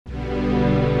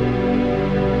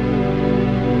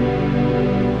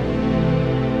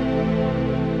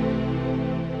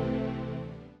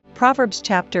Proverbs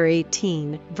chapter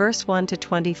 18, verse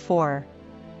 1-24.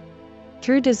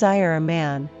 Through desire a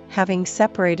man, having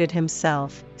separated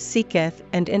himself, seeketh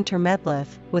and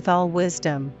intermeddleth with all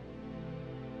wisdom.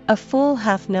 A fool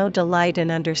hath no delight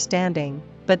in understanding,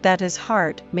 but that his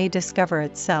heart may discover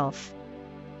itself.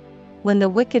 When the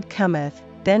wicked cometh,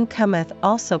 then cometh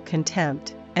also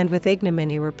contempt, and with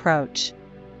ignominy reproach.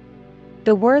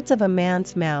 The words of a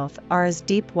man's mouth are as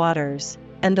deep waters,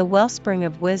 and the wellspring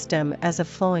of wisdom as a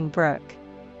flowing brook.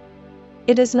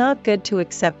 It is not good to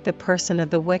accept the person of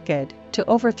the wicked, to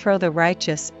overthrow the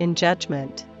righteous in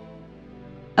judgment.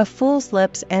 A fool's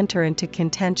lips enter into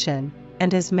contention,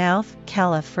 and his mouth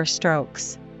calleth for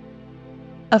strokes.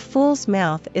 A fool's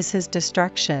mouth is his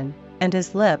destruction, and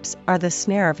his lips are the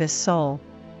snare of his soul.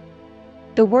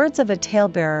 The words of a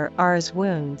talebearer are as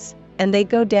wounds, and they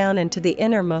go down into the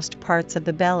innermost parts of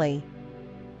the belly.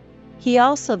 He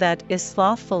also that is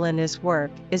slothful in his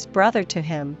work is brother to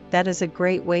him that is a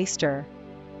great waster.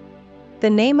 The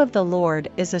name of the Lord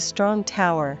is a strong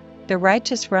tower, the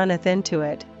righteous runneth into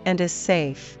it, and is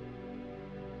safe.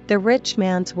 The rich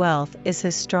man's wealth is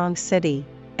his strong city,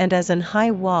 and as an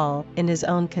high wall in his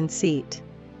own conceit.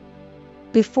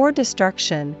 Before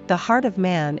destruction the heart of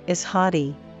man is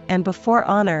haughty, and before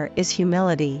honor is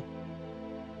humility.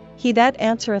 He that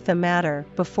answereth a matter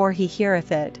before he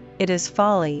heareth it, it is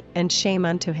folly and shame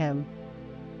unto him.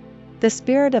 The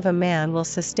spirit of a man will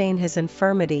sustain his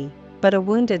infirmity, but a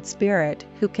wounded spirit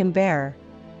who can bear?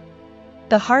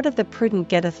 The heart of the prudent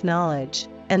getteth knowledge,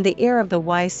 and the ear of the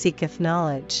wise seeketh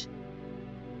knowledge.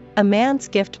 A man's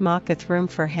gift mocketh room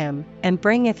for him, and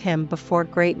bringeth him before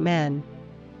great men.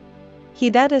 He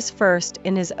that is first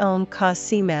in his own cause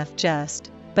seemeth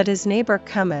just, but his neighbor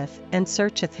cometh and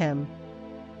searcheth him.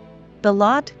 The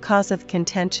lot causeth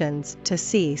contentions to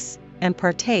cease, and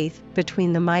parteth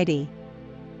between the mighty.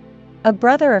 A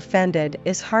brother offended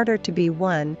is harder to be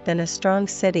won than a strong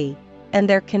city, and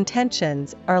their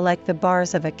contentions are like the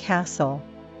bars of a castle.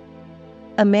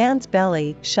 A man's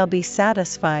belly shall be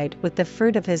satisfied with the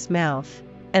fruit of his mouth,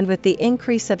 and with the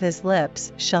increase of his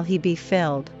lips shall he be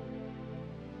filled.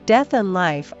 Death and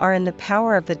life are in the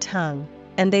power of the tongue,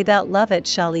 and they that love it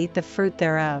shall eat the fruit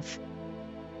thereof.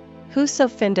 Whoso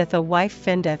findeth a wife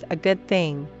findeth a good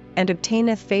thing, and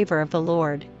obtaineth favor of the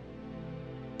Lord.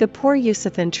 The poor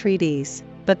useth entreaties,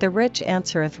 but the rich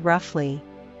answereth roughly.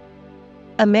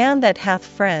 A man that hath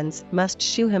friends must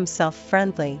shew himself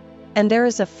friendly, and there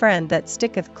is a friend that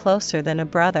sticketh closer than a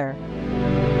brother.